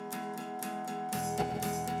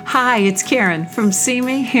Hi, it's Karen from See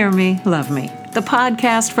Me, Hear Me, Love Me, the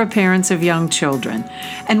podcast for parents of young children.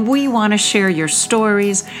 And we want to share your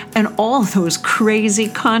stories and all those crazy,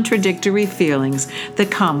 contradictory feelings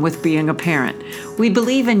that come with being a parent. We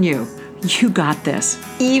believe in you. You got this,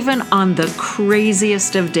 even on the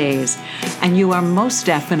craziest of days. And you are most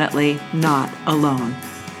definitely not alone.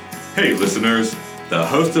 Hey, listeners. The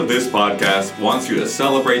host of this podcast wants you to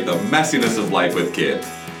celebrate the messiness of life with kids.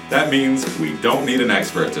 That means we don't need an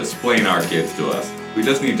expert to explain our kids to us. We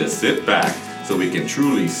just need to sit back so we can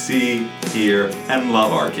truly see, hear, and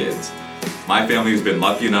love our kids. My family has been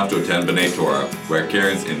lucky enough to attend B'nai Torah, where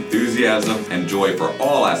Karen's enthusiasm and joy for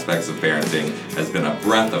all aspects of parenting has been a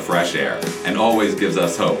breath of fresh air and always gives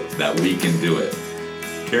us hope that we can do it.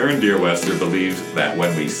 Karen Deerwester believes that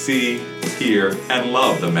when we see, hear, and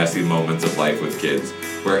love the messy moments of life with kids,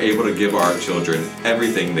 we're able to give our children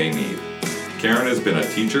everything they need. Karen has been a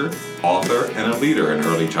teacher, author, and a leader in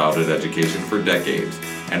early childhood education for decades,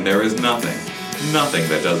 and there is nothing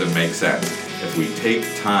that doesn't make sense if we take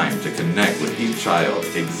time to connect with each child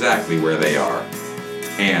exactly where they are,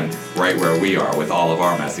 and right where we are with all of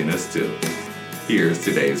our messiness too. Here's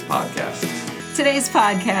today's podcast. Today's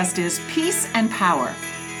podcast is Peace and Power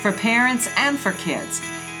for parents and for kids.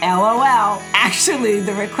 LOL. Actually,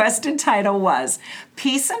 the requested title was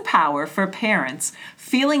Peace and Power for Parents,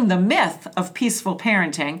 Feeling the Myth of Peaceful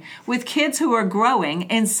Parenting with Kids Who Are Growing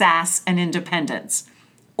in Sass and Independence.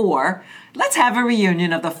 Or, let's have a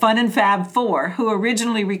reunion of the Fun and Fab Four who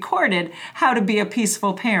originally recorded How to Be a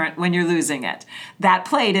Peaceful Parent When You're Losing It. That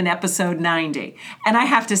played in episode 90. And I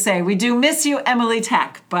have to say, we do miss you, Emily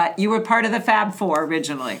Tech, but you were part of the Fab Four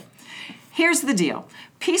originally. Here's the deal.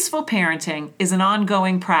 Peaceful parenting is an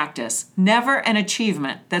ongoing practice, never an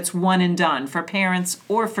achievement that's one and done for parents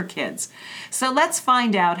or for kids. So let's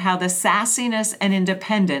find out how the sassiness and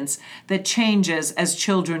independence that changes as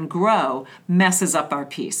children grow messes up our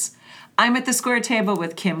peace. I'm at the square table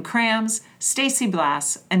with Kim Krams, Stacy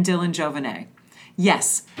Blass, and Dylan Jovanet.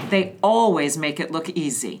 Yes, they always make it look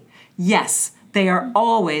easy. Yes, they are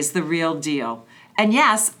always the real deal. And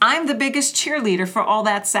yes, I'm the biggest cheerleader for all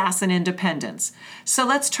that sass and independence. So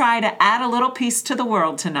let's try to add a little peace to the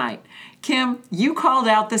world tonight. Kim, you called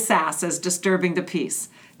out the sass as disturbing the peace.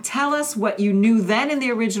 Tell us what you knew then in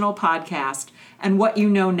the original podcast and what you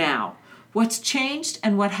know now. What's changed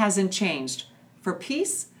and what hasn't changed for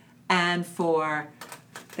peace and for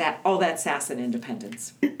all that sass and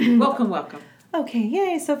independence. Welcome. Okay,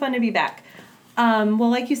 yay, so fun to be back. Well,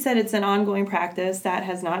 like you said, it's an ongoing practice that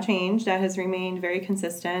has not changed, that has remained very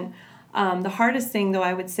consistent. The hardest thing, though,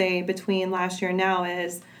 I would say between last year and now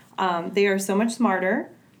is they are so much smarter.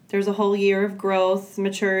 There's a whole year of growth,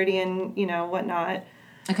 maturity, and, whatnot.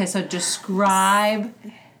 Okay, so describe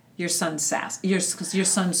your son's sass, your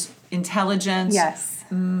son's intelligence. Yes.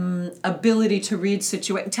 Ability to read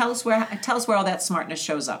situations. Tell us where all that smartness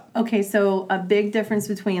shows up. Okay, so a big difference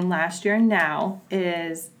between last year and now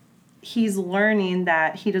is he's learning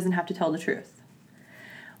that he doesn't have to tell the truth,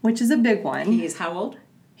 which is a big one. He's how old?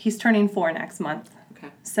 He's turning 4 next month. Okay.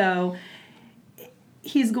 So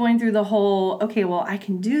he's going through the whole, okay, well, I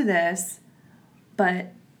can do this, but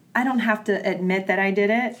I don't have to admit that I did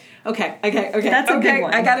it. Okay. That's a big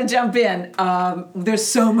one. I got to jump in. There's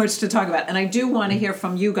so much to talk about, and I do want to hear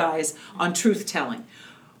from you guys on truth-telling.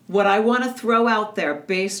 What I want to throw out there,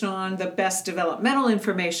 based on the best developmental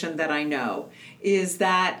information that I know, is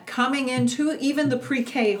that coming into even the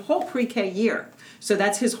whole pre-K year, so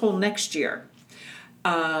that's his whole next year,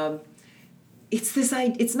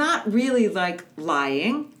 it's not really like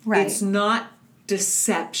lying. Right. It's not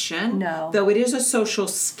deception. No. Though it is a social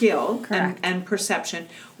skill and perception.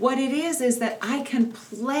 What it is that I can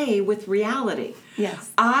play with reality.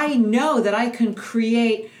 Yes. I know that I can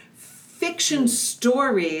create fiction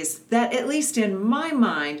stories that, at least in my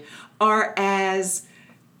mind, are as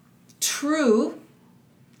true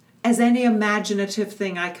as any imaginative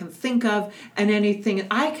thing I can think of, and anything.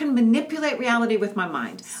 I can manipulate reality with my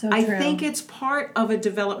mind. So I true. think it's part of a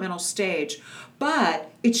developmental stage,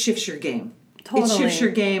 but it shifts your game. Totally. It shifts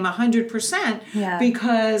your game 100%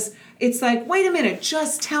 because it's like, wait a minute,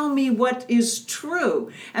 just tell me what is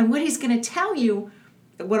true. And what he's going to tell you,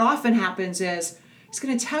 what often happens is, he's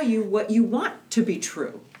going to tell you what you want to be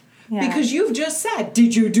true. Yeah. Because you've just said,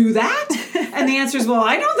 did you do that? And the answer is, well,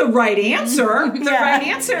 I know the right answer. The right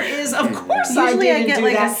answer is, of course I didn't do that. Usually I get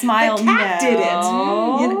like a smile. The cat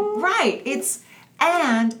no. did it. Right.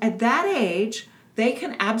 And at that age, they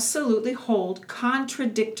can absolutely hold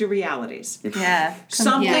contradictory realities. Yeah.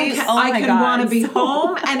 Something Yes. Oh I my can God. want to be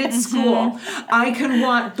home and at school. I can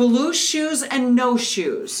want blue shoes and no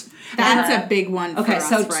shoes. That's a big one for us,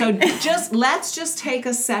 so right? let's just take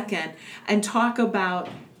a second and talk about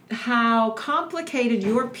how complicated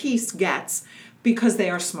your piece gets because they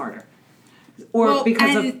are smarter. Or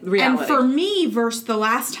because of reality. And for me, versus the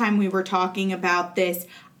last time we were talking about this,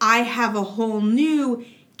 I have a whole new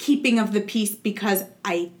keeping of the peace because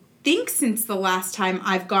I think since the last time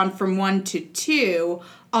I've gone from 1 to 2,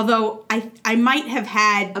 although I might have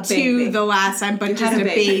had 2 the last time, but just a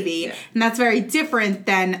baby. Yeah. And that's very different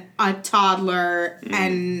than a toddler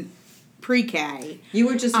and pre-K. You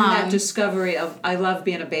were just in that discovery of, I love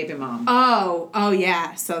being a baby mom. Oh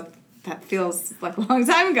yeah. So that feels like a long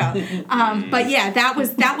time ago. But yeah, that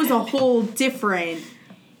was a whole different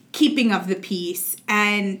keeping of the peace.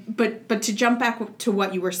 And but to jump back to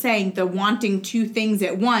what you were saying, the wanting 2 things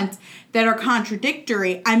at once that are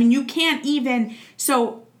contradictory. I mean, you can't even.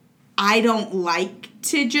 So I don't like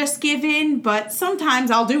to just give in, but sometimes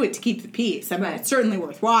I'll do it to keep the peace. I mean, it's certainly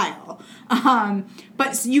worthwhile.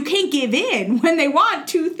 But you can't give in when they want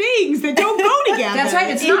 2 things that don't go together. That's right.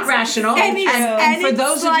 It's not rational. And for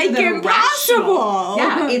those of you that are impossible. rational,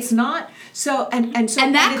 yeah, it's not. So and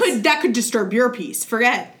that could disturb your peace.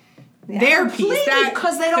 Forget their peace.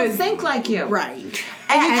 Because they don't think like you. Right.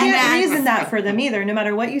 And you can't reason that for them either. No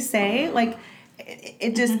matter what you say, like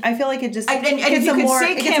it just, I feel like it just. And if you could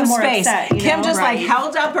see Kim's face, Kim just like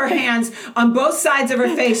held up her hands on both sides of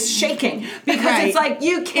her face, shaking because it's like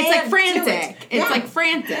you can't. It's like frantic. Do it. It's like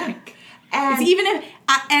frantic. And it's even if,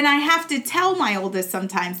 and I have to tell my oldest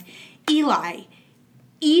sometimes, Eli,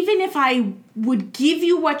 even if I would give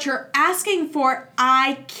you what you're asking for,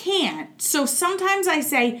 I can't. So sometimes I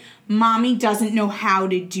say, Mommy doesn't know how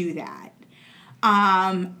to do that.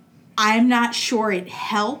 I'm not sure it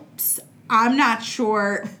helps. I'm not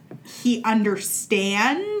sure he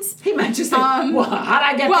understands. He might just say, well, how'd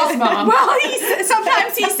I get this, Mom? Well,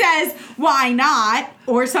 sometimes he says, why not?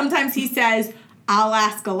 Or sometimes he says, I'll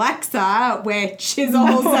ask Alexa, which is a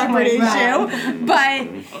whole separate issue. But,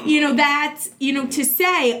 that's, to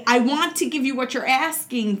say, I want to give you what you're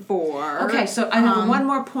asking for. Okay, so I have one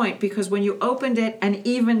more point, because when you opened it, and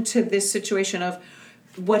even to this situation of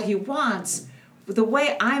what he wants, the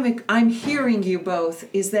way I'm hearing you both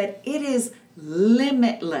is that it is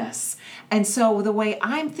limitless. And so the way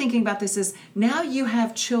I'm thinking about this is now you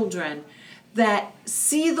have children that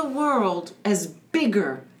see the world as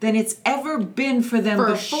bigger than it's ever been for them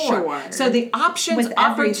before. Sure. So the options,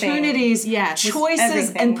 opportunities,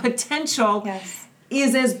 choices, and potential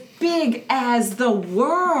is as big as the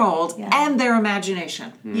world and their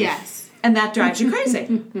imagination. Yes. And that drives you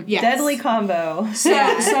crazy. Yes. Deadly combo. How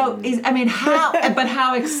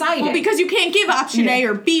exciting. Well, because you can't give option A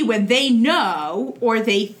or B when they know or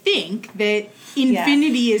they think that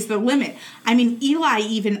infinity is the limit. I mean, Eli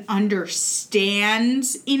even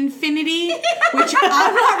understands infinity, which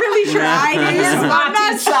I'm not really sure I do. So I'm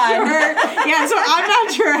not sure. Yeah, so I'm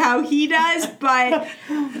not sure how he does, but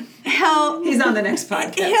he's on the next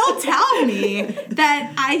podcast. He'll tell me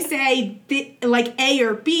that I say like A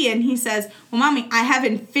or B, and he says, "Well, Mommy, I have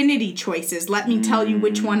infinity choices. Let me tell you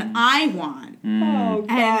which one I want." Oh,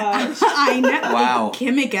 gosh. I know. Wow.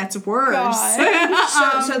 Kim, it gets worse.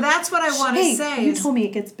 So that's what I want to say. You told me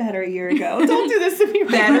it gets better a year ago. Don't do this to me.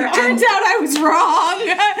 Better. Turns out I was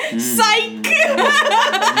wrong. Psych.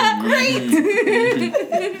 Great.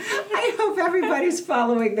 I hope everybody's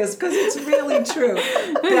following this because it's really true.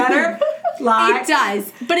 Better. Lie. It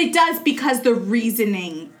does, but it does because the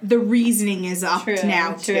reasoning is up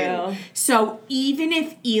now too. So even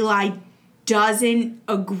if Eli doesn't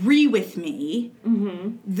agree with me,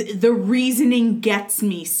 the reasoning gets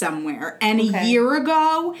me somewhere. And a year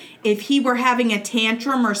ago, if he were having a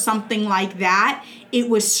tantrum or something like that, it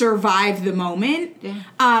was survive the moment. Yeah.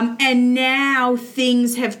 And now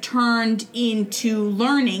things have turned into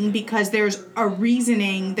learning because there's a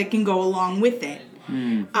reasoning that can go along with it.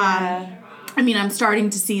 I mean, I'm starting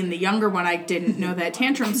to see in the younger one, I didn't know that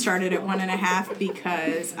tantrum started at 1.5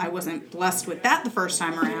 because I wasn't blessed with that the first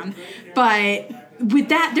time around. But with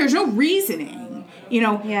that, there's no reasoning.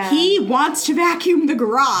 He wants to vacuum the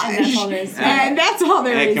garage. And that's all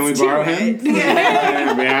there is. Can we borrow him?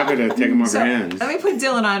 I'd be happy to take him off your hands. Let me put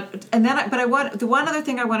Dylan on. And then, the one other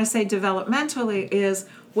thing I want to say developmentally is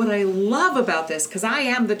what I love about this, because I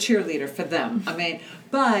am the cheerleader for them.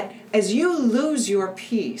 But as you lose your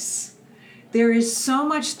peace, there is so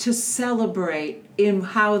much to celebrate in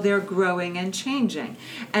how they're growing and changing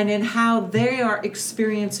and in how they are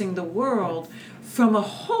experiencing the world from a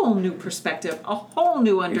whole new perspective, a whole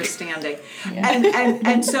new understanding.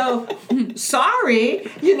 And so, sorry,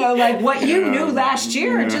 like what you knew last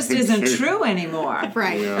year just isn't true anymore.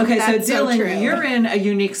 Right. Yeah. Okay, That's so Dylan, true. you're in a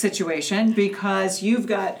unique situation because you've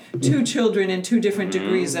got 2 children in 2 different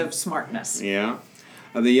degrees of smartness. Yeah.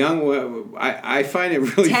 The young, I find it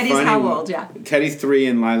really Teddy's funny. how old, yeah? Teddy's 3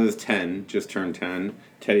 and Lila's 10, just turned 10.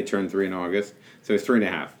 Teddy turned 3 in August. So he's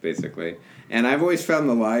 3.5, basically. And I've always found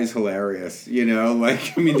the lies hilarious,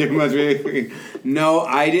 like, there must be, no,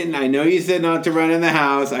 I didn't, I know you said not to run in the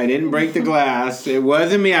house, I didn't break the glass, it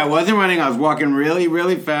wasn't me, I wasn't running, I was walking really,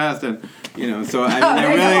 really fast, and, so they're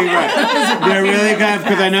really, they're really kind of,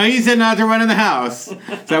 because I know you said not to run in the house,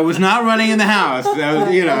 so I was not running in the house, that was,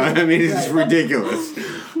 it's ridiculous.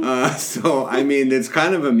 So, it's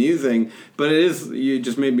kind of amusing, but you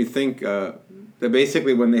just made me think that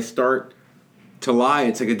basically when they start to lie,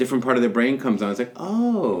 it's like a different part of their brain comes on. It's like,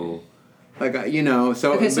 oh,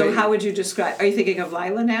 so. Okay, so how would you describe? Are you thinking of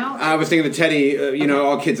Lila now? I was thinking of Teddy.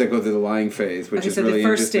 All kids that go through the lying phase, which is so really the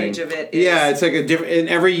first interesting. stage of it is... Yeah, it's like a different. And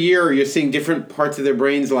every year you're seeing different parts of their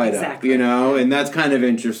brains light up. And that's kind of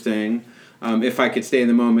interesting. If I could stay in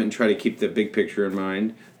the moment and try to keep the big picture in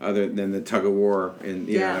mind, other than the tug of war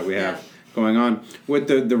that we have going on. What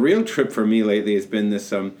the real trip for me lately has been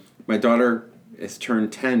this. My daughter has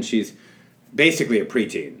turned 10. She's basically a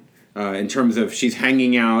preteen in terms of she's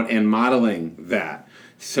hanging out and modeling that.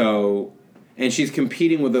 So, and she's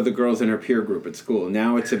competing with other girls in her peer group at school.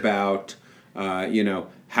 Now it's about, how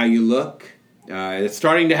you look. It's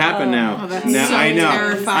starting to happen now. Oh, that's now, so I know.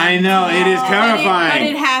 terrifying. I know. It is terrifying.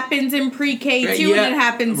 But it happens in pre-K too, Yeah. and it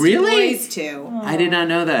happens Really? to boys too. I did not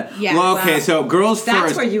know that. Yeah. Well, okay, so girls That's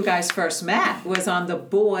first. where you guys first met, was on the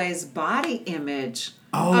boys' body image.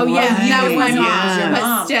 Oh yeah, that was my mom. Yeah.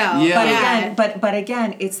 But still, Yeah. But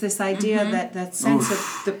again, it's this idea that sense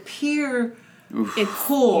of the peer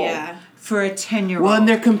pull for a 10-year-old. Well, and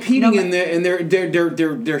they're competing, and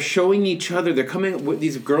they're showing each other. They're coming.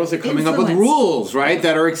 These girls are coming up with rules, right?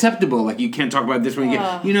 That are acceptable. Like, you can't talk about this one.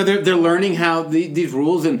 They're learning how these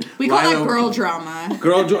rules, and we call that girl drama.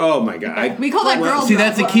 Oh my god, we call that girl drama. See,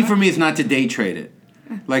 that's the key for me, is not to day trade it.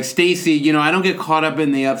 Like Stacy, I don't get caught up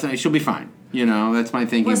in the ups. She'll be fine. That's my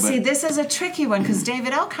thinking. Well, see, this is a tricky one, because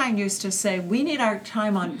David Elkind used to say, we need our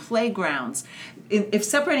time on playgrounds. If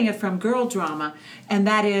separating it from girl drama, and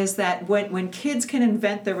that is that when kids can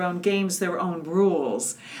invent their own games, their own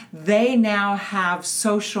rules, they now have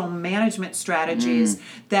social management strategies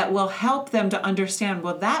that will help them to understand,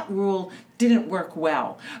 well, that rule didn't work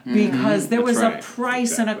well because there was a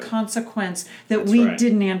price and a consequence that we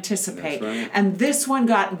didn't anticipate. And this one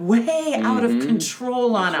got way out of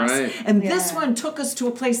control on us. And this one took us to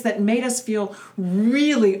a place that made us feel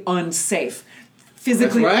really unsafe,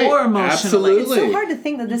 physically or emotionally. Absolutely. It's so hard to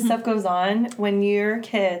think that this stuff goes on when your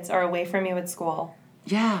kids are away from you at school.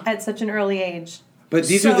 Yeah. At such an early age. But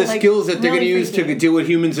these are the skills that they're going to use to deal with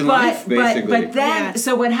humans in life, basically. But then,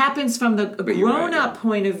 so what happens from the grown-up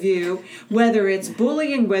point of view, whether it's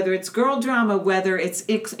bullying, whether it's girl drama, whether it's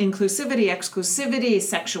inclusivity, exclusivity,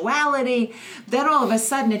 sexuality, then all of a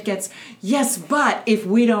sudden it gets, yes, but if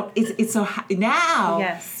we don't, it's so,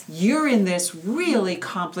 now you're in this really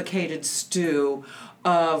complicated stew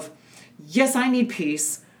of, yes, I need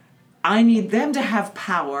peace. I need them to have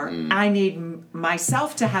power. I need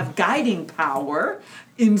myself to have guiding power,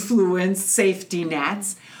 influence, safety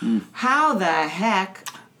nets. How the heck?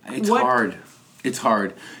 It's hard. It's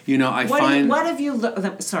hard. I find... What have you...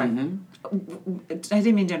 Sorry. I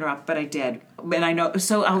didn't mean to interrupt, but I did. And I know...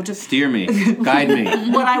 So I'll just... Steer me. Guide me.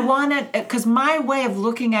 What I wanted... Because my way of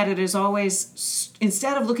looking at it is always...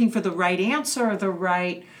 Instead of looking for the right answer or the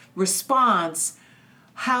right response...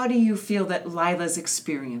 How do you feel that Lila's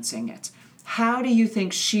experiencing it? How do you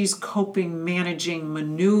think she's coping, managing,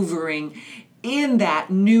 maneuvering in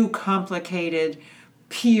that new complicated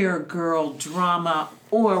peer girl drama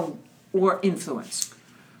or influence?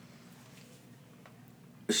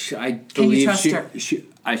 I believe Can you trust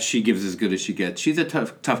her? She gives as good as she gets. She's a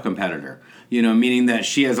tough competitor, meaning that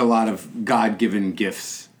she has a lot of God-given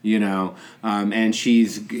gifts. And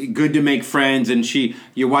she's good to make friends, and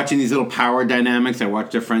you're watching these little power dynamics. I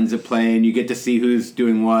watch their friends that play, and you get to see who's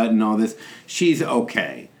doing what and all this. She's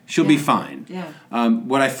okay. She'll be fine. Yeah.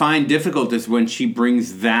 What I find difficult is when she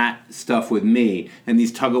brings that stuff with me, and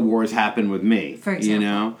these tug of wars happen with me. For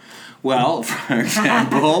example. Well, for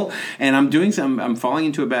example, and I'm falling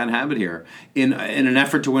into a bad habit here. In an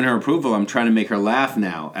effort to win her approval, I'm trying to make her laugh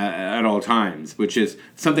now at all times, which is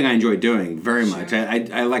something I enjoy doing very much.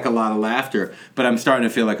 I like a lot of laughter, but I'm starting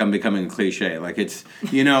to feel like I'm becoming a cliche. Like it's,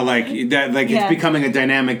 like that, like it's becoming a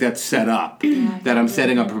dynamic that's set up, that I'm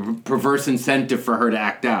setting up a perverse incentive for her to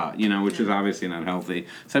act out, which is obviously not healthy.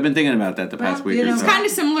 So I've been thinking about that the past week or so. It's kind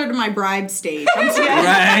of similar to my bribe stage.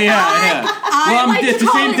 Right, yeah. It's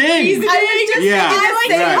the same thing. No,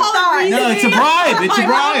 it's a bribe. It's a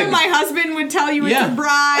bribe. My husband would tell you it's a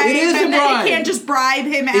bribe. It is and a bribe. Then you can't just bribe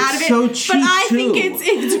him out of it. So cheap, but I too. think it's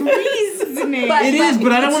reasoning.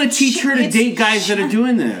 But I don't want to teach her to date guys that are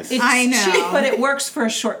doing this. I know. Cheap, but it works for a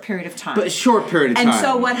short period of time. But a short period of time. And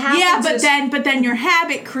so what happens but then you're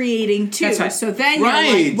habit creating too. That's right. So then you're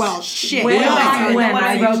like, well, shit. When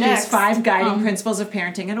I wrote next? these 5 guiding principles of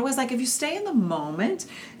parenting, and it was like if you stay in the moment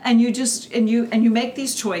and you just and you make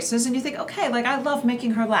these choices and you think, okay, like I love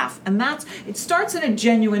making her laugh, and it starts in a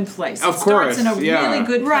genuine place. Of course, course, starts in a really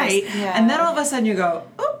good place, right? Yeah. And then all of a sudden you go,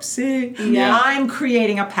 oopsie, I'm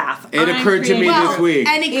creating a path. It occurred to me this week,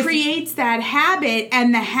 and it creates that habit,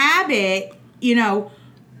 and the habit,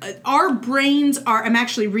 our brains are, I'm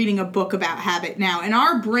actually reading a book about habit now, and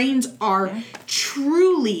our brains are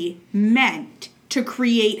truly meant to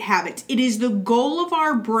create habits. It is the goal of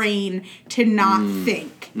our brain to not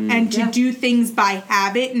think and to do things by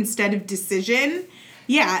habit instead of decision.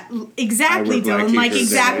 Yeah, exactly, Dylan. Like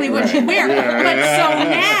exactly what you wear.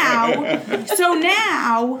 But so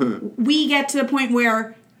now we get to the point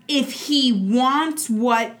where if he wants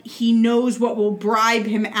what he knows what will bribe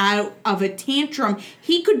him out of a tantrum,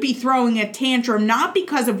 he could be throwing a tantrum not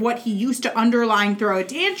because of what he used to underlying throw a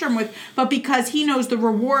tantrum with, but because he knows the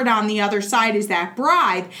reward on the other side is that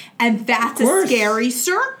bribe, and that's a scary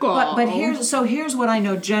circle. But here's what I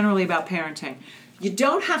know generally about parenting. You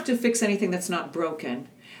don't have to fix anything that's not broken.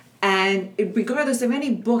 And regardless of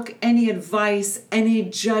any book, any advice, any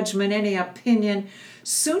judgment, any opinion,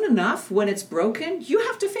 soon enough, when it's broken, you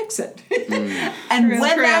have to fix it. And when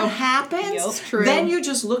that happens, then you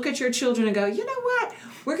just look at your children and go, you know what?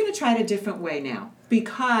 We're going to try it a different way now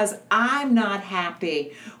because I'm not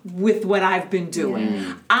happy with what I've been doing.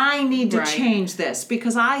 Yeah. I need to change this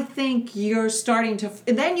because I think you're starting to.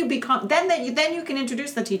 Then you become. Then you can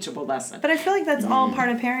introduce the teachable lesson. But I feel like that's all part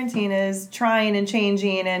of parenting is trying and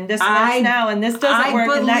changing, and this works now, and this doesn't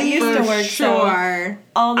work, and that used to work. Sure. So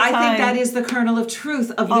all the time. I think that is the kernel of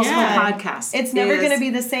truth of this whole podcast. It's never going to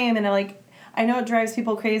be the same, and I know it drives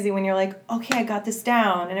people crazy when you're like, okay, I got this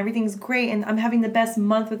down and everything's great and I'm having the best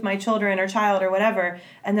month with my children or child or whatever.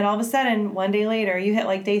 And then all of a sudden, one day later, you hit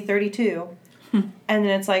like day 32 and then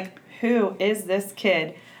it's like, who is this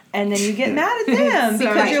kid? And then you get mad at them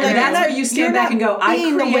because you're like, that's where you stand back and go,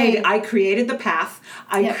 I created the path,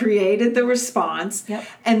 I created the response. Yep.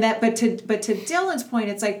 And but to Dylan's point,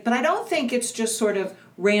 it's like, but I don't think it's just sort of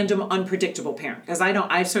random, unpredictable parent, because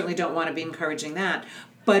I certainly don't want to be encouraging that.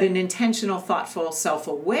 But an intentional, thoughtful,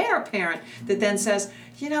 self-aware parent that then says,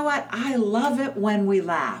 you know what, I love it when we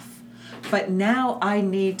laugh. But now I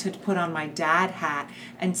need to put on my dad hat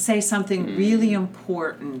and say something really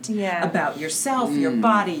important about yourself, your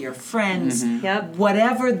body, your friends,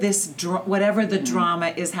 whatever the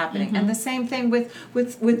drama is happening. And the same thing with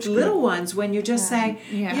little ones when you just say,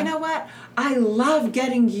 you know what, I love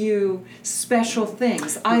getting you special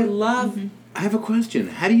things. I love... I have a question.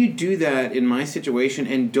 How do you do that in my situation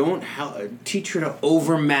and don't teach her to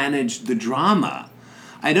overmanage the drama?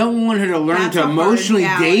 I don't want her to learn to emotionally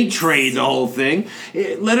day trade the whole thing.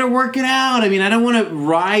 Let her work it out. I mean, I don't want to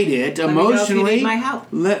ride it emotionally. Me know if you need my help.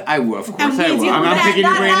 I will. Of course I will. I'm picking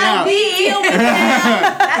your brain out.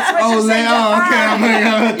 That's what you're saying.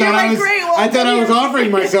 I thought I was offering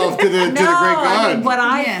myself to the great God. I mean, what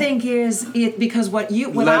I think is because what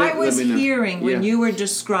I was hearing when you were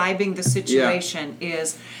describing the situation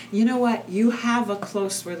is, you know what? You have a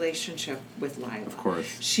close relationship with Lila. Of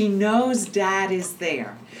course. She knows Dad is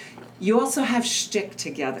there. You also have shtick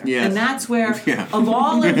together. Yes. And that's where of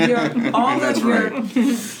all of your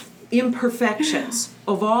imperfections,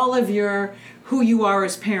 of all of your who you are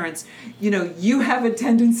as parents, you have a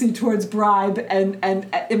tendency towards bribe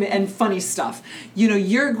and funny stuff.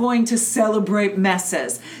 You're going to celebrate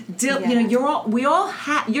messes. You're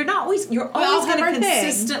always going to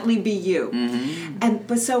consistently be you.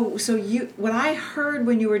 Mm-hmm. What I heard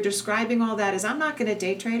when you were describing all that is, I'm not going to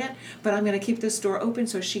day trade it, but I'm going to keep this door open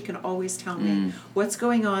so she can always tell me what's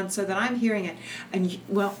going on so that I'm hearing it. And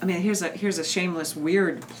here's a shameless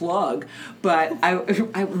weird plug, but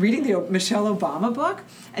I'm reading the Michelle Obama book,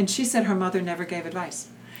 and she said her mother never gave advice.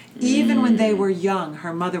 Even when they were young,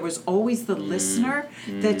 her mother was always the listener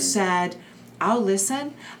that said, I'll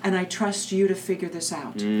listen, and I trust you to figure this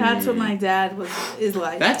out. That's what my dad is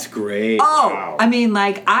like. That's great. Oh, wow. I mean,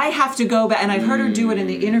 like, I have to go back, and I've heard her do it in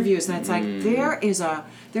the interviews, and it's like, there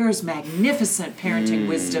is magnificent parenting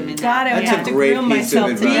wisdom in God, that. I would That's have a to great groom piece of myself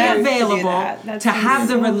to advice. Be Be that. available to have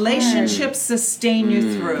the so relationship sustain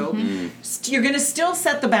you through. You're going to still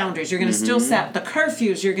set the boundaries. You're going to still set the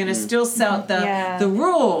curfews. You're going to still set the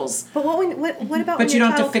rules. But what about But when you your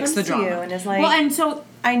don't have to child fix comes the to you drama. and is like, well, and so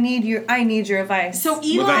I need your advice. So that's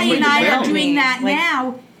Eli what and you I tell are doing me. that Like-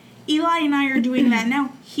 now. Eli and I are doing that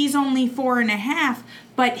now. He's only 4.5,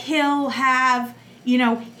 but he'll have,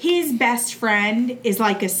 his best friend is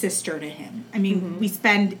like a sister to him. I mean, we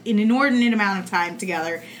spend an inordinate amount of time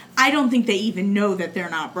together. I don't think they even know that they're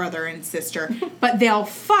not brother and sister, but they'll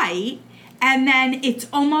fight, and then it's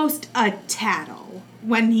almost a tattle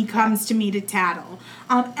when he comes to me to tattle.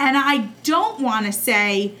 And I don't want to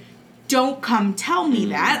say, don't come tell me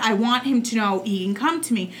that. I want him to know he can come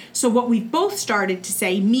to me. So what we've both started to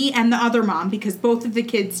say, me and the other mom, because both of the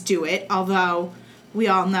kids do it, although we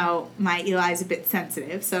all know my Eli's a bit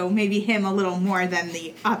sensitive, so maybe him a little more than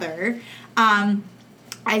the other.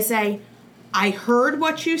 I say, I heard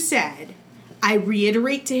what you said. I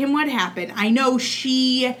reiterate to him what happened. I know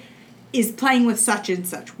she is playing with such and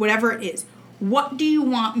such, whatever it is. What do you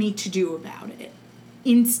want me to do about it?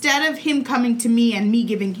 Instead of him coming to me and me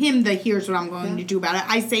giving him the here's what I'm going to do about it,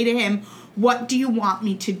 I say to him, what do you want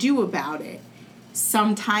me to do about it?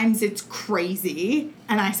 Sometimes it's crazy,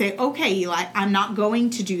 and I say, okay, Eli, I'm not going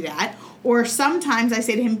to do that. Or sometimes I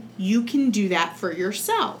say to him, you can do that for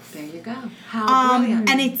yourself. There you go. How brilliant.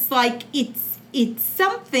 And it's like, it's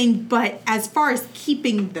something, but as far as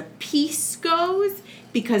keeping the peace goes,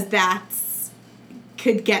 because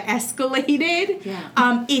could get escalated,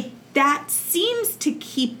 that seems to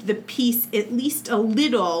keep the peace at least a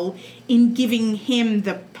little in giving him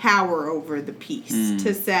the power over the peace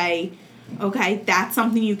to say, okay, that's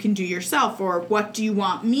something you can do yourself, or what do you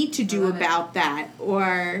want me to do about that,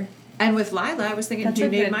 or... And with Lila, I was thinking, do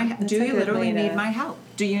you literally need my help?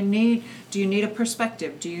 Do you need a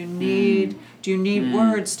perspective? Do you need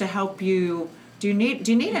words to help you? Do you need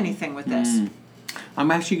anything with this?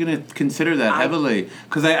 I'm actually going to consider that heavily,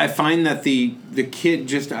 because I find that the kid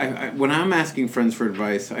just when I'm asking friends for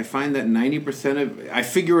advice, I find that 90% of I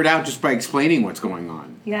figure it out just by explaining what's going on.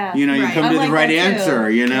 Yeah, you Right. come I'm to like the right that too. answer.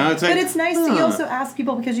 It's like, but it's nice that you also ask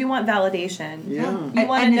people because you want validation. Yeah. You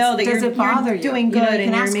want to know that does it bother you're you? doing You know, good you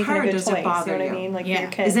can and you're ask making her, a good does it choice. bother You know what I you? mean? Like Yeah. for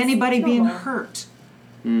your kids. Is anybody It's being normal. hurt?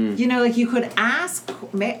 Like you could ask.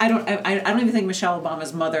 I don't even think Michelle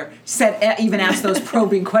Obama's mother even asked those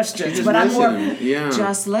probing questions. Just but listen. I'm more Yeah.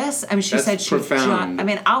 just listen. I mean, she That's said she. profound.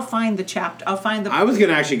 I'll find the chapter. I'll find the. I was going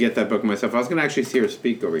to actually get that book myself. I was going to actually see her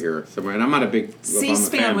speak over here somewhere, and I'm not a big Obama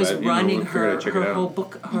C-SPAN fan, was but, running we figured I'd check it out. whole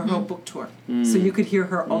book tour, so you could hear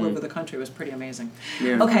her all over the country. It was pretty amazing.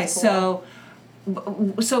 Yeah. Okay, so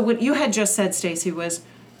what you had just said, Stacy, was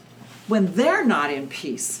when they're not in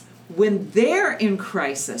peace, when they're in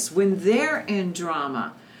crisis, when they're in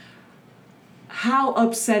drama, how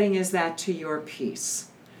upsetting is that to your peace?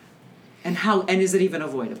 And is it even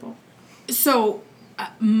avoidable? So,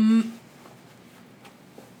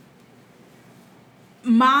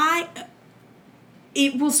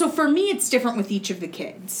 so for me, it's different with each of the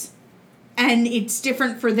kids. And it's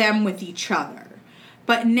different for them with each other.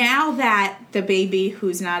 But now that the baby,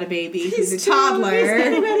 who's not a baby, who's a toddler,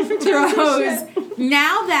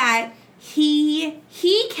 now that he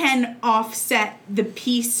can offset the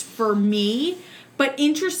piece for me, but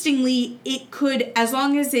interestingly, it could, as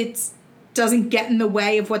long as it doesn't get in the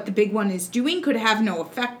way of what the big one is doing, could have no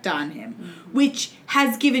effect on him, which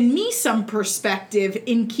has given me some perspective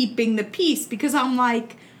in keeping the peace, because I'm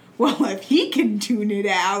like, well, if he can tune it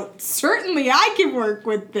out, certainly I can work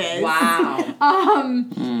with this. Wow.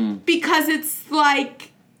 Because it's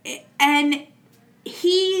like, and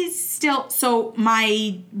he's still, so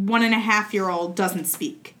my 1.5-year-old doesn't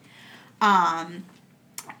speak. And,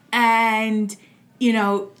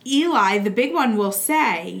 Eli, the big one, will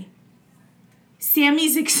say,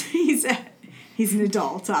 Sammy's, he's an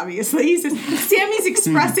adult, obviously. He says, Sammy's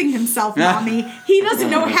expressing himself, Mommy. He doesn't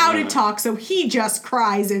know how to talk, so he just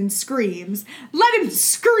cries and screams. Let him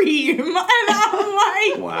scream. And I'm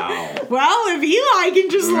like, Wow. well, if Eli can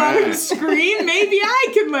just let him scream, maybe I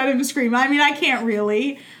can let him scream. I mean, I can't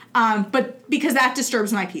really. But because that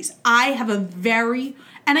disturbs my peace. I have a very,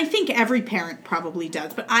 and I think every parent probably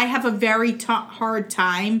does, but I have a very hard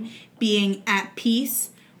time being at peace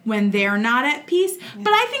when they're not at peace. Yeah.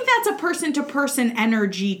 But I think that's a person-to-person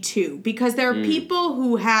energy, too, because there are people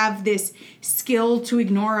who have this skill to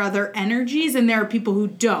ignore other energies, and there are people who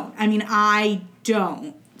don't. I mean, I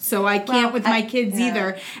don't. So I can't with my kids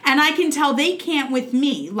either. And I can tell they can't with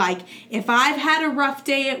me. Like, if I've had a rough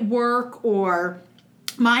day at work, or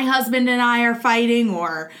my husband and I are fighting,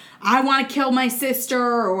 or I want to kill my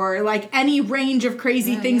sister, or like any range of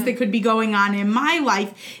crazy things that could be going on in my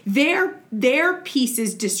life, their peace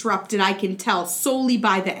is disrupted, I can tell, solely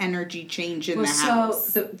by the energy change in the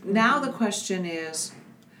house. So now the question is,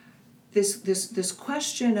 this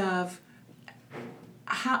question of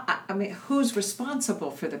how, I mean, who's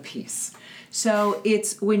responsible for the peace? So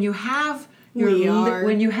it's when you have Sadly.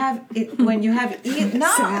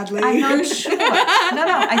 I'm not sure. No,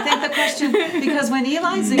 I think the question, because when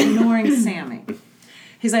Eli's ignoring Sammy,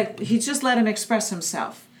 he's just let him express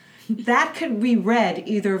himself. That could be read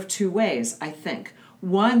either of two ways, I think.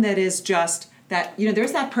 One that is just that,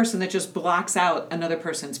 there's that person that just blocks out another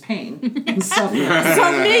person's pain and suffering.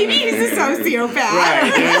 So maybe he's a sociopath. Right,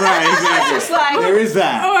 exactly. Just like, there is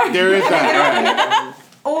that. Right.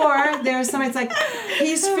 Or there's somebody that's like,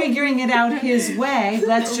 he's figuring it out his way.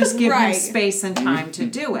 Let's just give him space and time to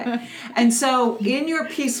do it. And so in your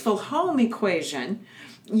peaceful home equation,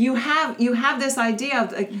 you have this idea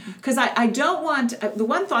of, because I don't want, the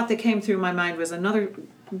one thought that came through my mind was another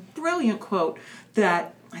brilliant quote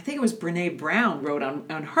that I think it was Brene Brown wrote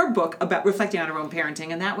on her book about reflecting on her own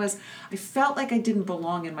parenting, and that was, I felt like I didn't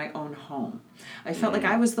belong in my own home. I felt like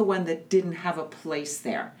I was the one that didn't have a place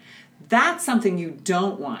there. That's something you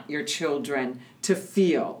don't want your children to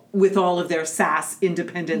feel with all of their sass,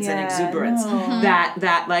 independence, and exuberance. No.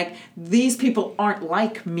 That like, these people aren't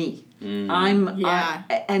like me.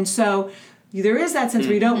 And so there is that sense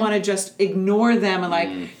where you don't want to just ignore them and like,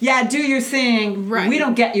 do your thing. Right. We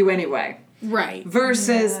don't get you anyway. Right.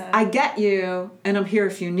 Versus, I get you, and I'm here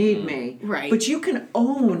if you need me. Right. But you can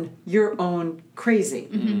own your own crazy.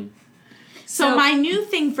 Mm-hmm. So my new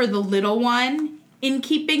thing for the little one in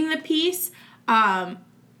keeping the peace,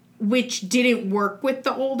 which didn't work with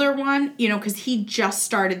the older one, because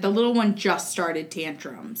the little one just started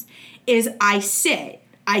tantrums, is I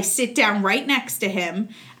sit down right next to him,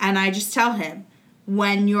 and I just tell him,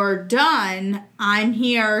 when you're done, I'm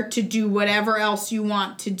here to do whatever else you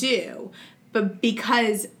want to do. But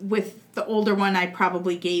because with the older one, I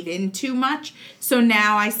probably gave in too much. So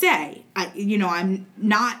now I say, I'm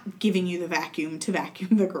not giving you the vacuum to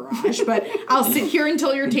vacuum the garage, but I'll sit here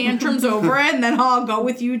until your tantrum's over, and then I'll go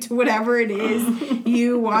with you to whatever it is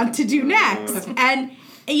you want to do next. And,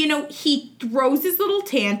 he throws his little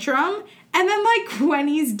tantrum, and then, when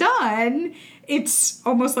he's done, it's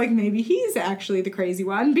almost like maybe he's actually the crazy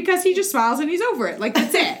one, because he just smiles and he's over it.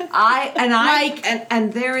 That's it.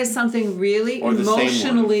 And there is something really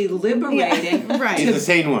emotionally liberating. Right. He's the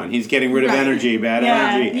sane one. He's getting rid of bad energy.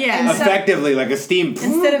 Yeah. Effectively, like a steam.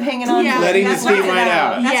 Instead of hanging on, letting the steam right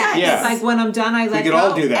out. That's right. It's like when I'm done, I let go. We could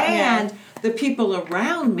all do that. And the people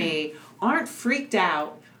around me aren't freaked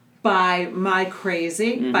out by my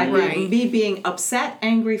crazy, by me being upset,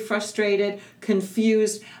 angry, frustrated,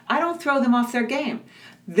 confused. I don't throw them off their game.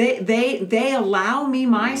 They allow me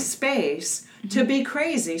my space to be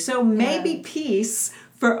crazy. So maybe peace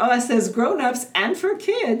for us as grown-ups and for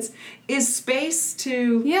kids is space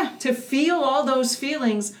to feel all those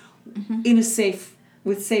feelings in a safe.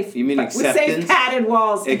 With safe padded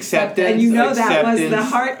walls. Acceptance. And that was the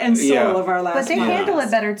heart and soul of our last. But they handle it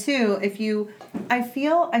better too. I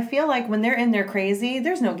feel like when they're in their crazy,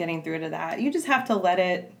 there's no getting through to that. You just have to let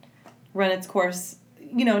it run its course.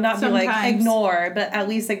 Not sometimes. Be like ignore, but at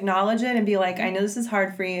least acknowledge it and be like, I know this is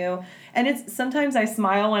hard for you. And it's sometimes I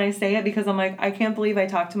smile when I say it, because I'm like, I can't believe I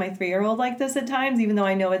talk to my 3-year-old like this at times, even though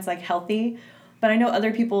I know it's healthy. But I know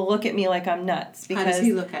other people look at me like I'm nuts. Because, how does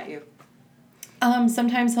he look at you?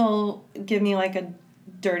 Sometimes he'll give me a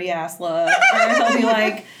dirty ass look, or he'll be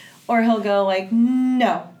like, or he'll go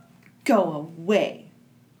no, go away.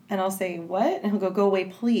 And I'll say, what? And he'll go away,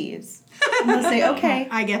 please. And he'll say, okay.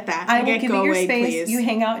 I get that. I will give you your space. Please. You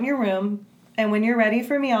hang out in your room. And when you're ready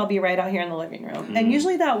for me, I'll be right out here in the living room. And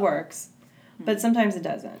usually that works. But sometimes it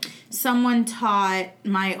doesn't. Someone taught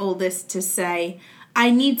my oldest to say, I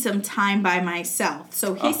need some time by myself.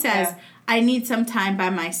 So he says, I need some time by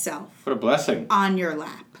myself. What a blessing. On your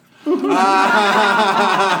lap.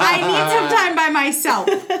 I need some time by myself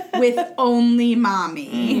with only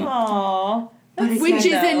mommy. Aww. Which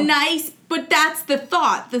is a nice, but that's the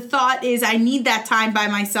thought. The thought is, I need that time by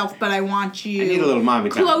myself, but I want you I need a little mommy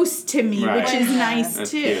time. Close to me, which is nice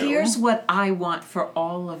that's too. Cute. Here's what I want for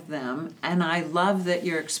all of them, and I love that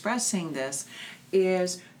you're expressing this,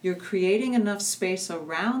 is you're creating enough space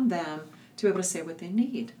around them to be able to say what they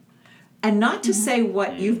need. And not to say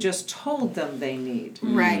what you've just told them they need.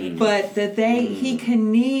 Right. But that he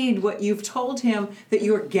can need what you've told him, that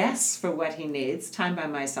you're guess for what he needs. Time by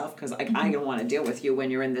myself, because I don't want to deal with you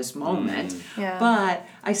when you're in this moment. Yeah. But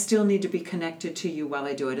I still need to be connected to you while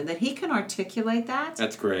I do it. And that he can articulate that.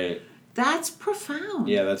 That's great. That's profound.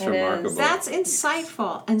 Yeah, that's remarkable. That's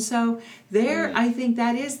insightful. And so I think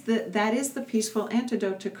that is the peaceful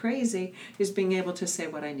antidote to crazy, is being able to say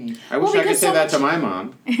what I need. I wish I could say that to my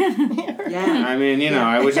mom. Yeah. I mean,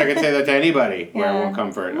 I wish I could say that to anybody where I won't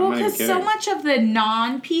comfort. Well, because so much of the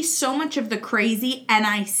non-peace, so much of the crazy, and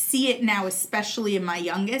I see it now, especially in my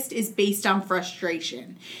youngest, is based on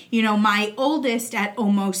frustration. My oldest at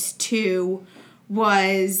almost 2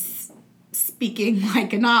 was speaking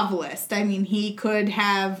like a novelist. I mean, he could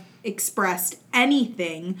have expressed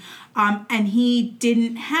anything, and he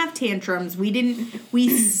didn't have tantrums.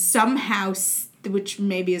 We somehow, which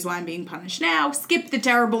maybe is why I'm being punished now, skipped the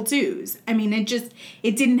terrible twos. I mean, it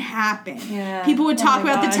didn't happen. Yeah. People would talk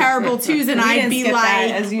about the terrible twos, and I'd be like,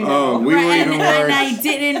 that, as you know. "Oh, we were even worse." And I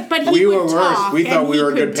didn't, but he would talk. We thought we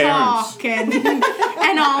were good parents.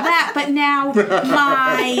 And all that. But now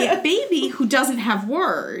my baby, who doesn't have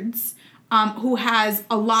words, who has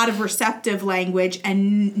a lot of receptive language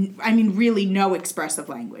and, I mean, really no expressive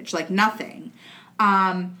language, like nothing.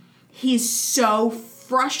 He's so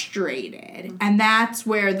frustrated, and that's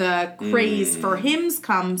where the craze for hymns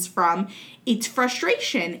comes from. It's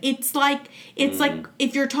frustration. It's like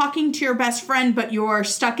if you're talking to your best friend but you're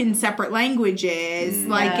stuck in separate languages.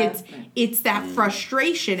 It's that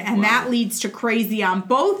frustration, and that leads to crazy on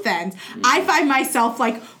both ends. I find myself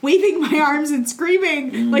like waving my arms and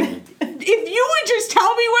screaming like, if you would just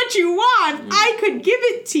tell me what you want, I could give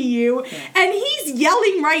it to you. And he's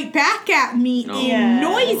yelling right back at me in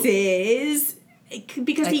noises.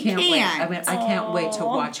 Because he can't. Wait. I mean, I can't wait to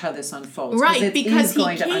watch how this unfolds. Right, because it is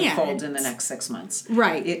going to unfold in the next 6 months.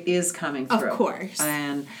 Right, it is coming through. Of course.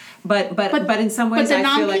 And but in some ways, but the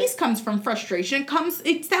I feel non-peace comes from frustration.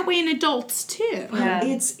 It's that way in adults too. Yeah.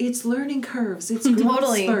 It's learning curves. It's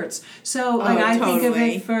growth spurts. So I think of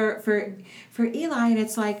it for Eli, and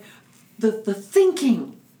it's like the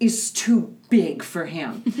thinking is too big for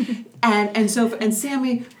him. and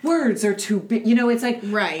Sammy, words are too big. It's like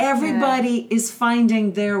everybody is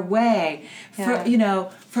finding their way.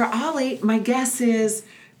 For Ollie, my guess is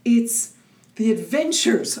it's the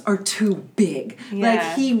adventures are too big. Yeah.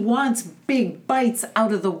 Like he wants big bites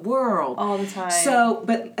out of the world all the time.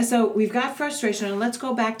 So we've got frustration, and let's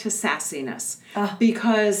go back to sassiness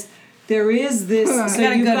because there is this. So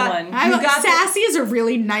you've got one. Sassy is a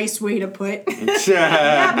really nice way to put.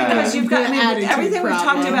 Because you've got everything we've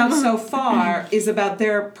talked about so far is about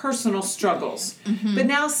their personal struggles, but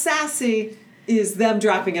now sassy is them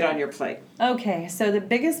dropping it on your plate. Okay, so the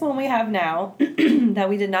biggest one we have now that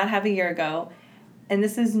we did not have a year ago, and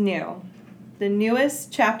this is new. The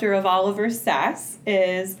newest chapter of Oliver's sass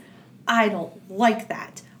is, I don't like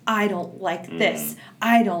that. I don't like this.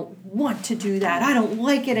 I don't want to do that. I don't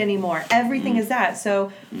like it anymore. Everything is that.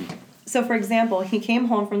 So for example, he came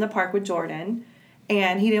home from the park with Jordan,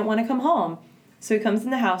 and he didn't want to come home. So he comes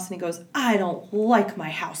in the house, and he goes, I don't like my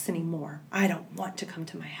house anymore. I don't want to come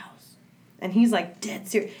to my house. And he's like dead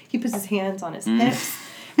serious. He puts his hands on his hips,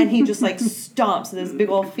 and he just like stomps with his big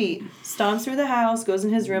old feet. Stomps through the house, goes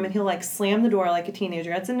in his room, and he'll like slam the door like a teenager.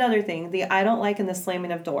 That's another thing. The I don't like and the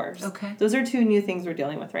slamming of doors. Okay. Those are 2 new things we're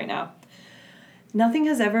dealing with right now. Nothing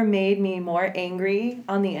has ever made me more angry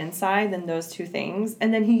on the inside than those 2 things.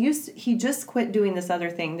 And then he just quit doing this other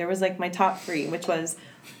thing. There was like my top 3, which was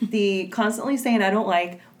the constantly saying I don't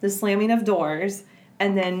like, the slamming of doors.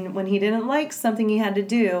 And then when he didn't like something he had to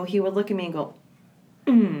do, he would look at me and go,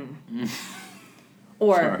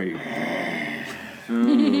 or, Sorry.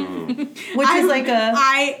 which is like a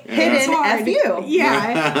hidden F you.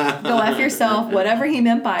 Yeah. Go F yourself, whatever he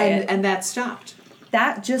meant by it. And that stopped.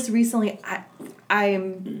 That just recently,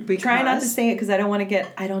 I'm trying not to say it because I don't want to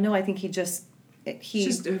get, I don't know, I think he just ran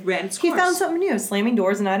its course. He found something new, slamming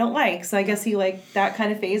doors, and I don't like. So I guess he that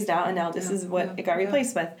kind of phased out, and now this is what it got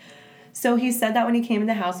replaced with. So he said that when he came in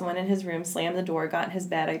the house and went in his room, slammed the door, got in his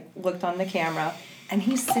bed. I looked on the camera, and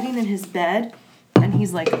he's sitting in his bed, and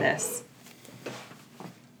he's like this.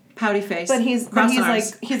 Pouty face. But he's going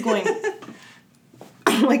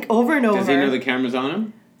like over and over. Does he know the camera's on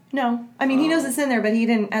him? No. I mean, he knows it's in there, but he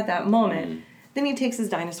didn't at that moment. Then he takes his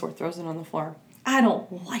dinosaur, throws it on the floor. I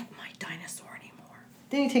don't like my dinosaur anymore.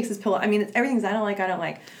 Then he takes his pillow. I mean, everything's I don't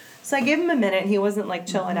like. So I gave him a minute, and he wasn't like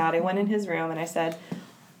chilling out. I went in his room, and I said,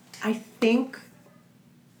 I think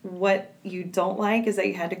what you don't like is that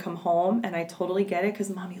you had to come home, and I totally get it because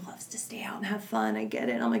mommy loves to stay out and have fun. I get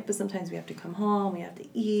it. And I'm like, but sometimes we have to come home, we have to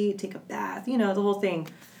eat, take a bath, the whole thing.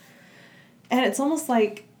 And it's almost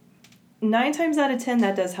like 9 times out of 10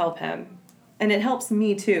 that does help him. And it helps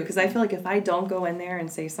me too, because I feel like if I don't go in there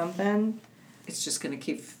and say something, it's just going to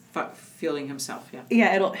keep fueling himself. Yeah.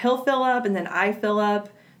 Yeah, he'll fill up, and then I fill up.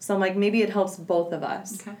 So I'm like, maybe it helps both of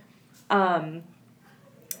us. Okay.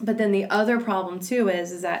 But then the other problem too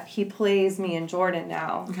is that he plays me and Jordan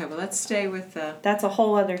now. Okay, well let's stay with the... That's a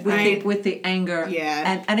whole other thing. With the anger.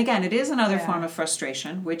 Yeah. And again, it is another form of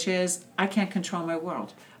frustration, which is I can't control my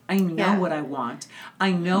world. I know what I want.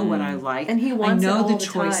 I know what I like. And he wants I know it all the the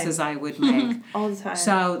choices time. I would make. All the time.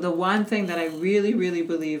 So the one thing that I really, really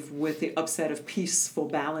believe with the upset of peaceful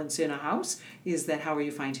balance in a house is that how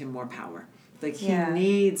you find him more power. Like he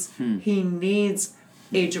needs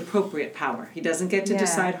age-appropriate power. He doesn't get to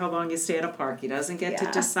decide how long you stay at a park. He doesn't get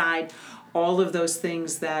to decide all of those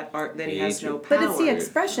things that he has no power. But it's the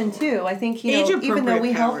expression too. I think even though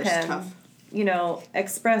we help him,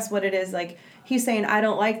 express what it is. Like he's saying, I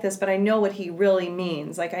don't like this, but I know what he really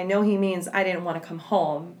means. Like I know he means I didn't want to come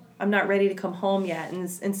home. I'm not ready to come home yet. And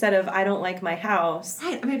instead of I don't like my house.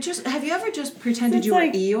 Right. I mean, have you ever just pretended you were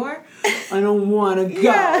Eeyore? I don't want to go.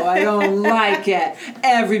 Yeah. I don't like it.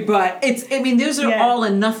 Everybody. Those are all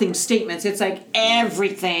and nothing statements. It's like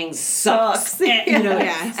everything sucks.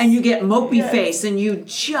 And you get mopey face and you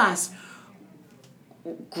just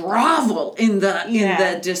grovel in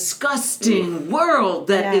the disgusting world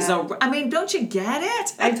that is don't you get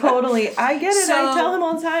it? I get it. I tell him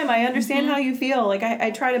all the time, I understand how you feel. Like I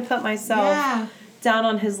try to put myself down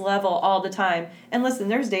on his level all the time. And listen,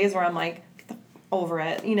 there's days where I'm like, over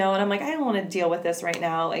it, and I'm like, I don't want to deal with this right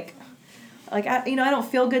now. Like I don't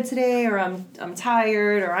feel good today, or I'm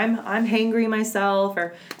tired, or I'm hangry myself,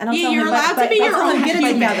 and I'll tell him, allowed to be your own. Get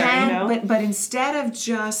it together, But instead of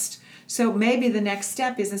just... So maybe the next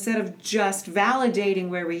step is, instead of just validating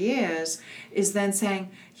where he is then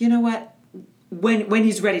saying, you know what, when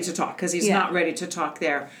he's ready to talk, because he's not ready to talk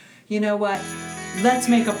there, you know what, let's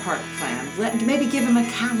make a park plan. Maybe give him a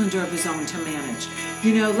calendar of his own to manage.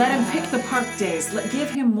 Let him pick the park days.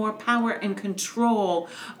 Give him more power and control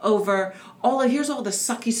over here's all the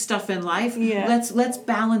sucky stuff in life. Yeah. Let's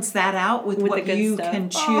balance that out with what you can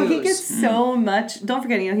choose. Oh, he gets so much. Don't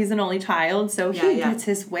forget, he's an only child, so he gets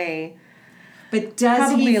his way. But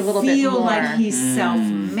does he feel like he's Mm.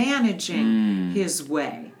 self-managing his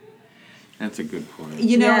way? That's a good point.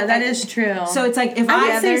 That is true. So it's like, if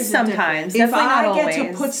I would say sometimes, if I not get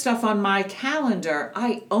always. to put stuff on my calendar,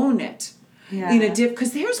 I own it. Yeah.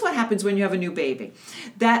 Because here's what happens when you have a new baby.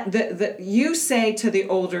 That you say to the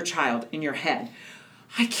older child in your head,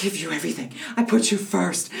 I give you everything. I put you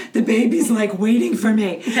first. The baby's like waiting for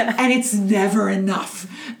me. And it's never enough.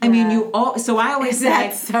 So I always say...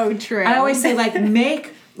 That's so true. I always say,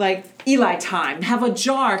 make Eli time. Have a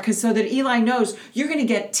jar, so that Eli knows you're going to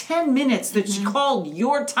get 10 minutes that's called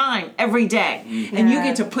your time every day. Mm-hmm. And you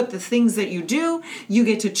get to put the things that you do. You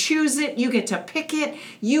get to choose it. You get to pick it.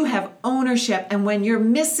 You have ownership. And when you're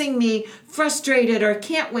missing me, frustrated, or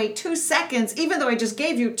can't wait 2 seconds, even though I just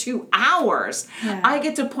gave you 2 hours, I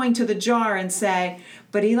get to point to the jar and say,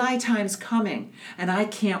 but Eli time's coming, and I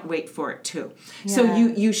can't wait for it too. Yeah. So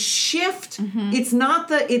you shift. Mm-hmm. It's not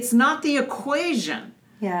the equation.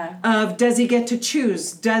 Yeah. Of does he get to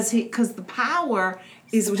choose? Does he? Because the power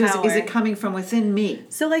is it coming from within me?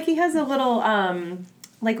 So he has a little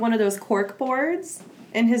one of those cork boards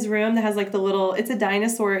in his room that has the little. It's a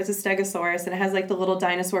dinosaur. It's a stegosaurus, and it has the little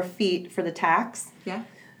dinosaur feet for the tacks. Yeah.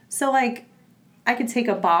 So I could take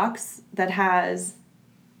a box that has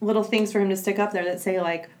little things for him to stick up there that say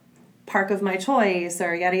park of my choice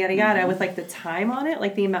or yada yada yada with the time on it,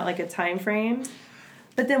 the amount, a time frame.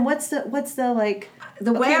 But then what's the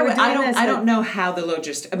the way I don't know how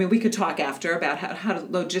the we could talk after about how to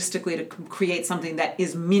logistically to create something that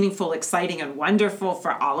is meaningful, exciting, and wonderful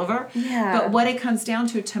for Oliver. Yeah. But what it comes down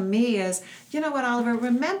to me is, you know what, Oliver,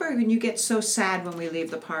 remember when you get so sad when we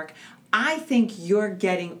leave the park? I think you're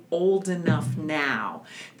getting old enough now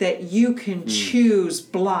that you can choose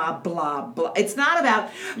blah, blah, blah. It's not about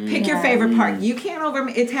pick your favorite part. You can't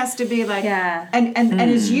it has to be and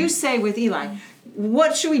as you say with Eli,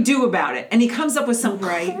 what should we do about it? And he comes up with some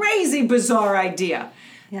crazy, bizarre idea.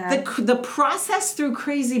 Yeah. The process through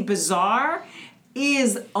crazy, bizarre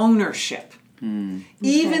is ownership.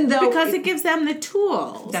 Even though because it gives them the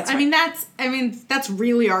tools. That's right. That's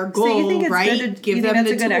really our goal, so you think it's right? Good to, give them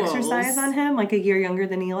the tools. Give them a good exercise on him, a year younger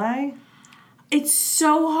than Eli? It's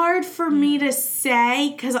so hard for me to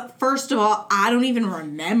say because, first of all, I don't even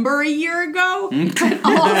remember a year ago. but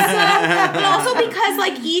also because,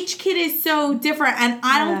 like, each kid is so different. And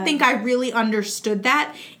I don't think I really understood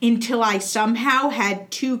that until I somehow had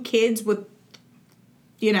 2 kids with,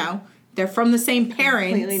 they're from the same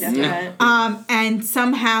parents. Completely different. And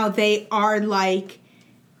somehow they are, like,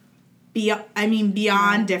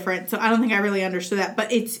 beyond different. So I don't think I really understood that.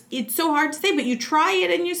 But it's so hard to say. But you try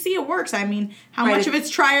it and you see it works. I mean, how much of it's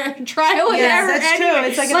trial and error? That's true.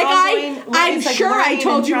 It's like I'm sure I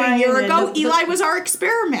told you a year ago, Eli was our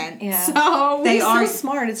experiment. Yeah. So he's so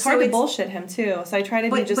smart. It's hard to bullshit him too. So I try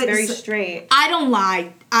to be just very straight. I don't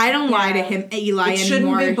lie. I don't lie to him, Eli, it shouldn't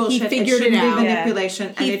anymore. Be bullshit. He figured it out. It shouldn't be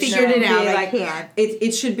manipulation. He figured it out. Like,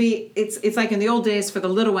 it should be. It's like in the old days for the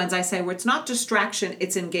little ones. I say, where it's not distraction,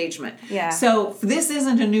 it's engagement. Yeah. So this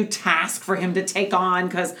isn't a new task for him to take on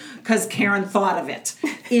because Karen thought of it.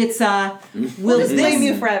 It's will just blame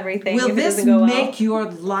you for everything. Will if this it doesn't go make your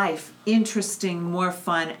life interesting, more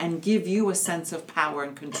fun, and give you a sense of power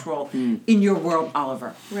and control in your world,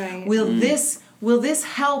 Oliver? Right. Will this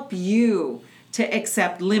help you to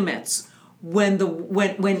accept limits when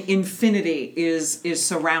infinity is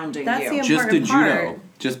surrounding That's you? the important part.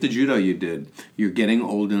 Just the judo you did. You're getting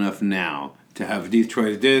old enough now to have these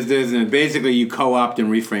choices, and basically you co-opt and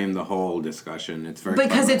reframe the whole discussion. It's very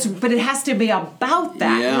clever. But it has to be about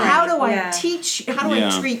that. Yeah. How do I teach? How do I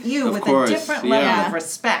treat you with a different level of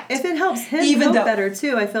respect? If it helps him cope better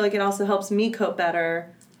too, I feel like it also helps me cope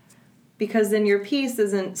better. Because then your piece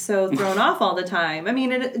isn't so thrown off all the time. I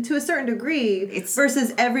mean, to a certain degree,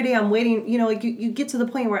 versus every day I'm waiting. Like you get to the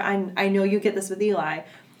point where I know you get this with Eli.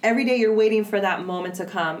 Every day you're waiting for that moment to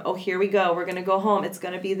come. Oh, here we go. We're gonna go home. It's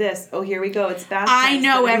gonna be this. Oh, here we go. It's bath. I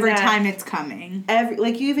know every time it's coming.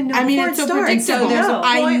 You even know. I mean, it's so predictable. So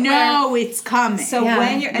I know it's coming. So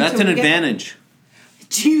when you're that's an advantage.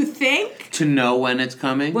 Do you think? To know when it's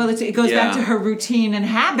coming? Well, it goes back to her routine and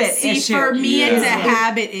habit issue. For me, it's a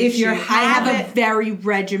habit issue. I have a very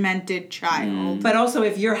regimented child. But also,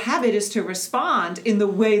 if your habit is to respond in the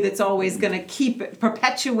way that's always going to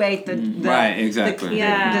perpetuate the right, exactly.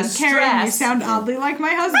 The stress. Karen, you sound oddly like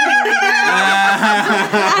my husband right now.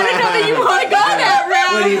 I don't know that you want to go that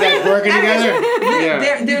route. What are you guys working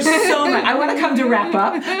together? There's so much. I want to come to wrap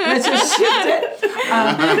up. Let's just shift it.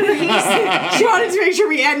 She wanted to make sure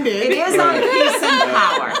we ended. It is on peace and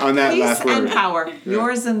power. On that peace last word. and power,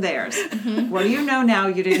 yours and theirs. What do you know now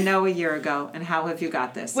you didn't know a year ago, and how have you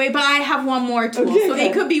got this? Wait, but I have one more tool. Okay, so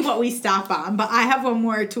it could be what we stop on, but I have one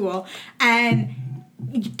more tool. And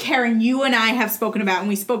Karen, you and I have spoken about, and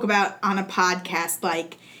we spoke about on a podcast,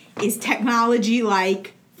 like, is technology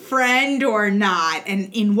like friend or not?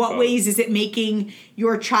 And in what ways is it making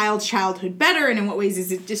your child's childhood better? And in what ways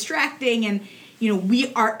is it distracting? And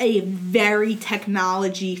we are a very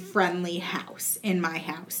technology-friendly house in my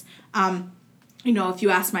house. If you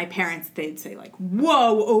ask my parents, they'd say, like,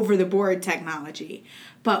 whoa, over-the-board technology.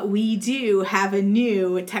 But we do have a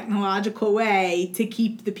new technological way to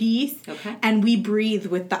keep the peace. Okay. And we breathe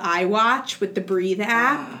with the iWatch, with the Breathe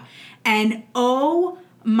app. And, oh,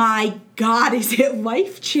 my God, is it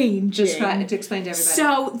life-changing? Just to explain to everybody.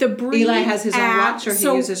 So the Breathe Eli has his own watch, or he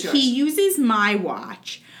uses yours? He uses my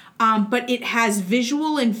watch. But it has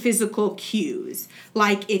visual and physical cues.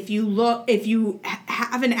 Like if you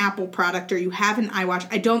have an Apple product or you have an iWatch,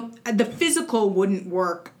 the physical wouldn't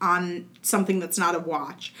work on something that's not a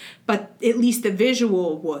watch, but at least the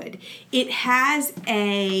visual would. It has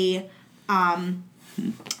a,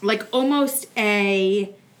 almost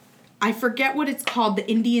a, I forget what it's called, the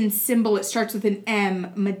Indian symbol. It starts with an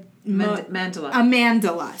M. Mandala. A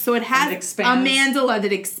mandala. So it has a mandala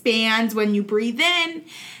that expands when you breathe in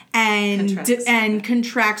and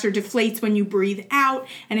contracts or deflates when you breathe out.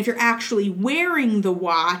 And if you're actually wearing the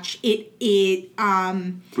watch, it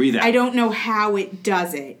Breathe app. I don't know how it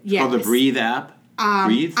does it. Yes. Called the Breathe app?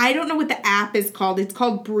 Breathe? I don't know what the app is called. It's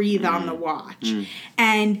called Breathe on the watch.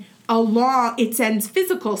 And it sends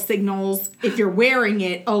physical signals if you're wearing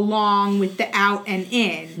it along with the out and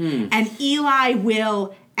in. And Eli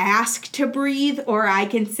will ask to breathe, or I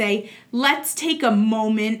can say, let's take a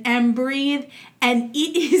moment and breathe. And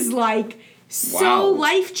it is like so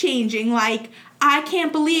life-changing. Like, I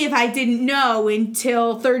can't believe I didn't know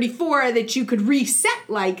until 34 that you could reset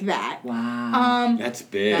like that. Wow. That's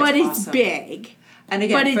big. But it's big. And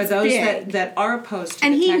again, for those that are opposed to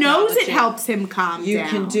and the he technology, knows it helps him calm you down.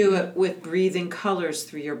 can do it with breathing colors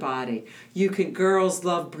through your body. Girls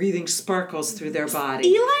love breathing sparkles through their body.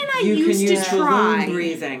 Eli and I used to try. Balloon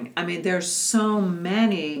breathing. I mean, there's so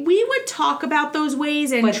many. We would talk about those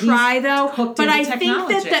ways and try, though. But I think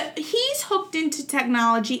that he's hooked into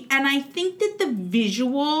technology, and I think that the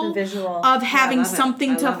visual of I having love it.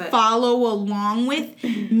 something I to love it. follow along with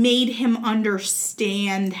made him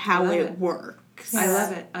understand how love it it. works. I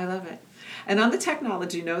love it. I love it. And on the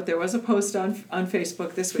technology note, there was a post on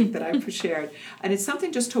Facebook this week that I shared. And it's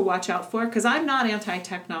something just to watch out for, because I'm not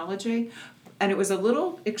anti-technology. And it was a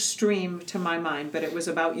little extreme to my mind, but it was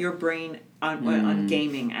about your brain on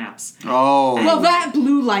gaming apps. Oh. Well, that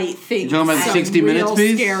blue light thing. You talking about the some 60 Minutes real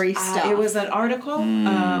piece? scary stuff. It was an article,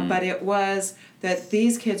 but it was that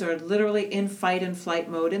these kids are literally in fight and flight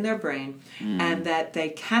mode in their brain, and that they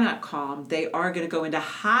cannot calm. They are going to go into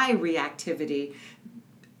high reactivity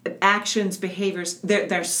actions, behaviors. Their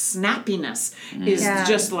snappiness is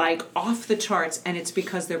just like off the charts, and it's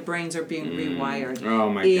because their brains are being rewired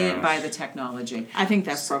by the technology. I think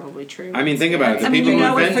that's probably true. I mean, think about it. The people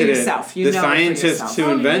who invented it, the scientists who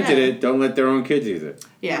invented it don't let their own kids use it.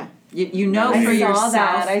 Yeah. You know for yourself.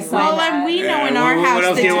 I saw that. And we know in our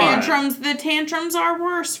house the tantrums are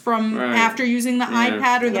worse from after using the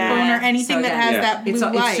iPad or the phone or anything that has that blue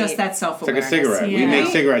light. It's just that self-awareness. It's like a cigarette. We make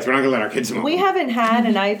cigarettes. We're not going to let our kids smoke. We haven't had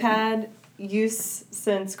an iPad use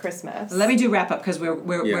since Christmas. Let me do wrap up because we're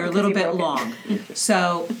a little bit long.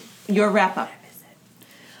 So your wrap up.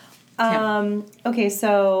 Okay,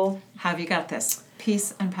 so how have you got this?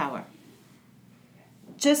 Peace and power.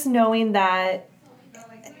 Just knowing that.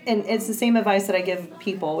 And it's the same advice that I give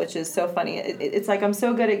people, which is so funny. It's like I'm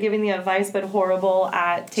so good at giving the advice, but horrible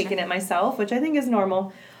at taking it myself, which I think is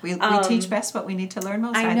normal. We teach best what we need to learn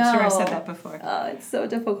most. I know. I'm sure I said that before. It's so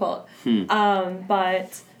difficult.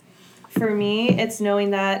 But for me, it's knowing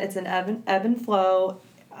that it's an ebb and flow.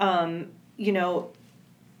 You know,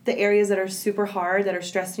 the areas that are super hard, that are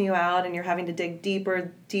stressing you out, and you're having to dig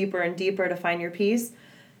deeper and deeper to find your peace.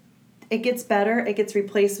 It gets better. It gets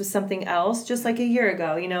replaced with something else, just like a year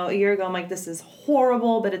ago. You know, a year ago, I'm like, this is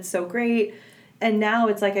horrible, but it's so great. And now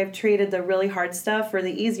it's like I've traded the really hard stuff for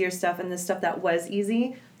the easier stuff, and the stuff that was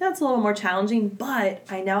easy, that's a little more challenging, but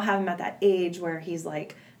I now have him at that age where he's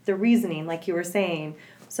like, the reasoning, like you were saying.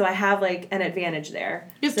 So I have like an advantage there.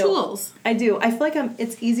 You have tools. I do. I feel like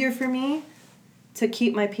it's easier for me to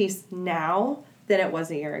keep my peace now than it was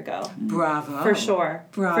a year ago. Bravo. For sure.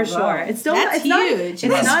 Bravo. For sure. It's still that's it's huge. Not, it's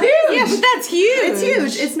that's not huge. easy. Yeah, but that's huge. It's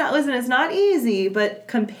huge. It's not it's not easy, but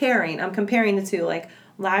I'm comparing the two. Like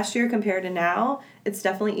last year compared to now, it's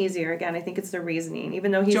definitely easier. Again, I think it's the reasoning.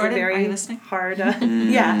 Even though he's Jordan, a very are you listening? hard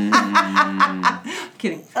yeah.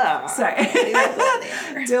 Kidding. Sorry.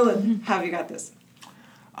 Dylan, how have you got this?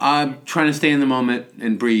 I'm trying to stay in the moment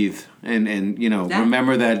and breathe and you know,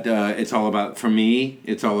 remember that it's all about, for me,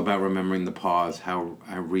 it's all about remembering the pause, how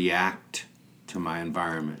I react to my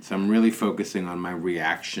environment. So I'm really focusing on my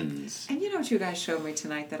reactions. And you know what you guys showed me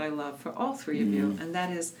tonight that I love for all three of you, and that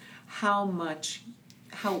is how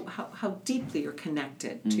deeply you're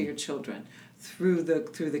connected to your children through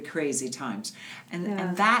the crazy times.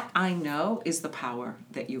 And that I know is the power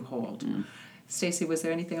that you hold. Stacey, was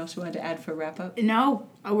there anything else you wanted to add for wrap up? No,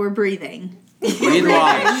 we're breathing. Breathe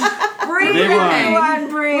watch. Breathe.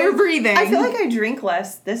 We're breathing. I feel like I drink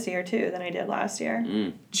less this year too than I did last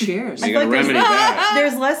year. Cheers. You gotta remedy that.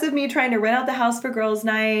 There's less of me trying to rent out the house for girls'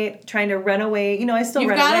 night, trying to run away. You know, I still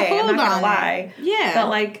run away. I'm not gonna lie. Yeah. But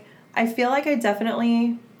like, I feel like I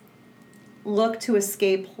definitely look to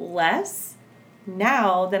escape less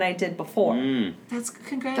now than I did before. That's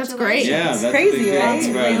congratulations. That's great. Yeah, that's crazy, right? That's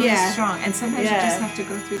really Yeah. strong. And sometimes you just have to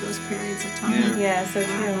go through those periods of time. Yeah, so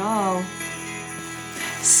true. Oh.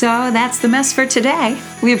 So that's the mess for today.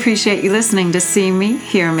 We appreciate you listening to See Me,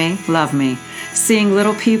 Hear Me, Love Me. Seeing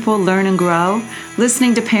little people learn and grow,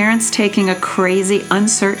 listening to parents taking a crazy,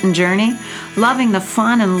 uncertain journey, loving the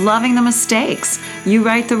fun and loving the mistakes. You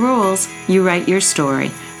write the rules, you write your story.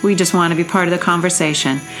 We just want to be part of the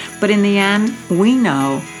conversation. But in the end, we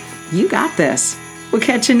know you got this. We'll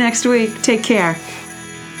catch you next week. Take care.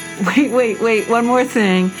 Wait, one more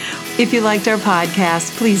thing. If you liked our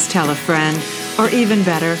podcast, please tell a friend. Or even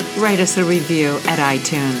better, write us a review at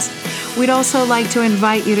iTunes. We'd also like to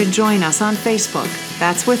invite you to join us on Facebook.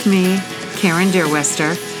 That's with me, Karen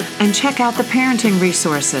Deerwester. And check out the parenting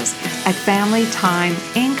resources at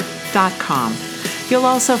FamilyTimeInc.com. You'll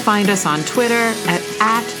also find us on Twitter at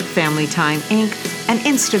FamilyTimeInc and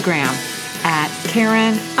Instagram at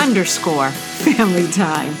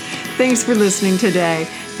Karen_FamilyTime. Thanks for listening today.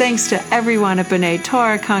 Thanks to everyone at B'nai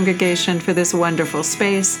Torah Congregation for this wonderful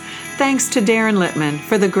space. Thanks to Darren Littman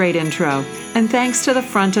for the great intro. And thanks to the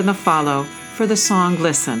front and the follow for the song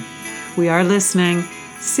Listen. We are listening.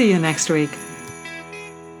 See you next week.